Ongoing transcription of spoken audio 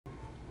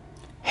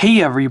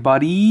Hey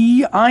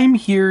everybody, I'm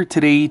here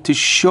today to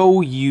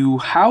show you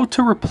how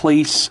to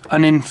replace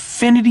an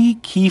Infiniti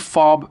key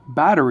fob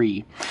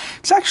battery.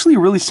 It's actually a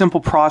really simple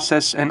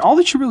process, and all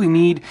that you really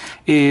need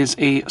is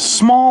a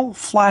small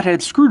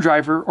flathead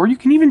screwdriver, or you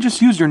can even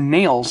just use your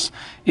nails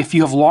if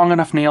you have long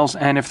enough nails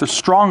and if they're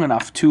strong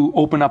enough to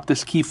open up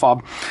this key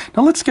fob.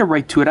 Now let's get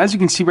right to it. As you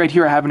can see right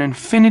here, I have an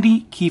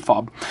Infiniti key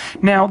fob.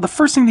 Now the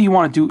first thing that you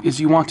want to do is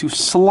you want to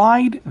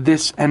slide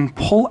this and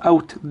pull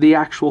out the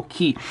actual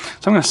key.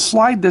 So I'm going to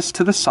slide this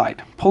to the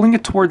side, pulling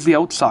it towards the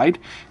outside,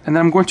 and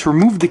then I'm going to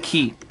remove the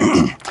key.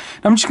 Now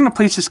I'm just going to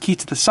place this key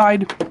to the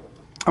side,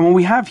 and what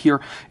we have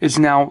here is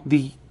now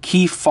the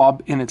key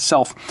fob in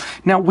itself.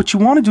 Now what you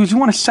want to do is you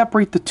want to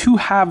separate the two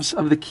halves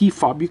of the key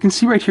fob. You can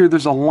see right here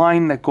there's a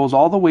line that goes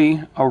all the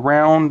way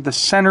around the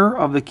center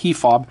of the key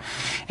fob,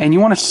 and you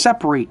want to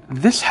separate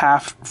this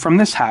half from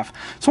this half.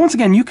 So once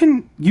again, you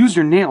can use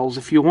your nails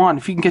if you want.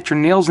 If you can get your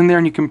nails in there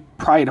and you can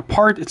pry it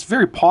apart, it's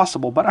very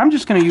possible, but I'm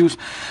just going to use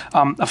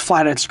a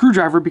flathead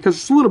screwdriver because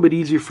it's a little bit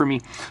easier for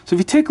me. So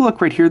if you take a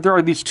look right here, there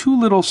are these two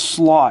little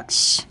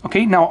slots.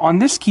 Okay, now on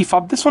this key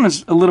fob, this one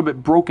is a little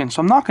bit broken, so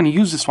I'm not going to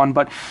use this one,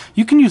 but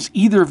you can use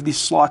either of these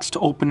slots to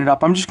open it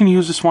up. I'm just going to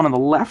use this one on the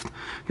left.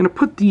 I'm going to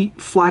put the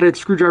flathead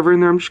screwdriver in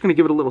there. I'm just going to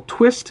give it a little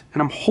twist,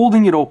 and I'm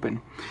holding it open.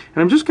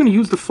 And I'm just going to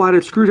use the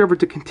flathead screwdriver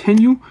to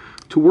continue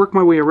to work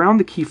my way around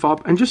the key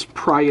fob and just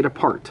pry it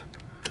apart.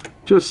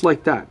 Just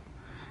like that.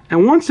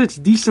 And once it's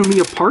decently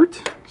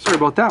apart, sorry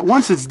about that,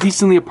 once it's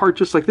decently apart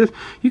just like this,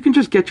 you can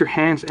just get your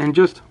hands and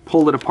just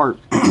pull it apart.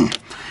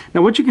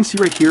 Now what you can see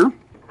right here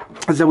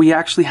is that we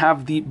actually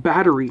have the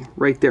battery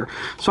right there.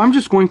 So I'm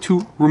just going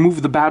to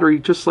remove the battery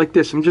just like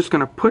this. I'm just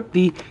going to put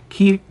the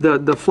key,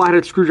 the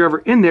flathead screwdriver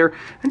in there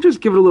and just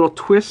give it a little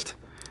twist,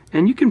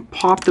 and you can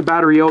pop the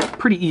battery out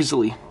pretty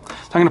easily. So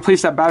I'm going to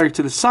place that battery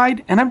to the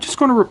side, and I'm just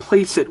going to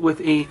replace it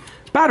with a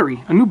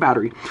battery, a new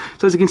battery.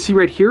 So as you can see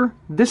right here,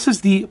 this is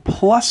the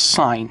plus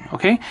sign,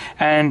 okay?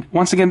 And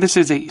once again, this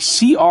is a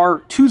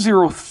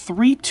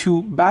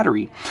CR2032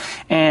 battery.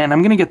 And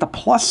I'm gonna get the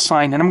plus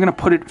sign and I'm gonna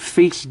put it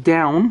face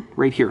down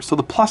right here. So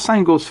the plus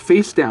sign goes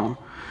face down,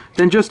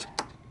 then just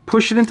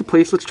push it into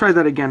place. Let's try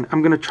that again.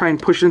 I'm gonna try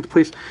and push it into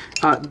place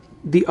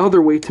the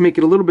other way to make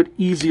it a little bit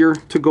easier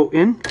to go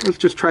in. Let's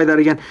just try that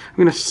again. I'm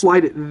gonna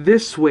slide it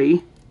this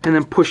way and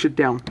then push it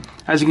down.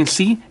 As you can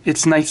see,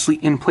 it's nicely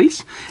in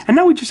place. And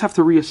now we just have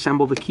to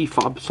reassemble the key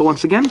fob. So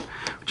once again,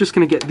 we're just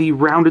gonna get the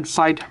rounded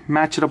side,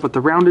 match it up with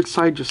the rounded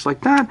side, just like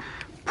that.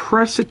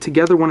 Press it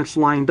together when it's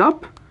lined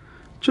up,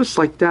 just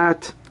like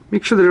that.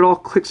 Make sure that it all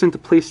clicks into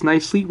place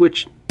nicely,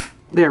 which,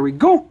 there we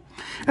go.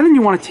 And then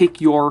you wanna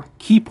take your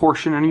key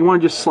portion and you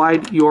wanna just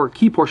slide your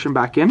key portion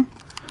back in,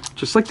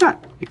 just like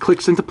that. It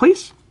clicks into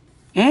place,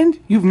 and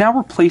you've now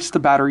replaced the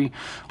battery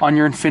on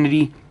your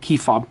Infiniti key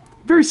fob.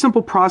 Very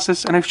simple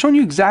process, and I've shown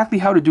you exactly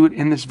how to do it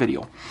in this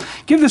video.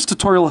 Give this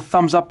tutorial a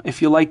thumbs up if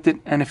you liked it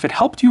and if it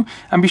helped you,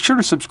 and be sure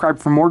to subscribe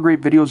for more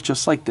great videos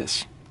just like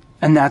this.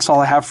 And that's all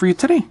I have for you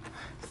today.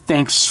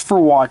 Thanks for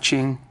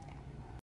watching.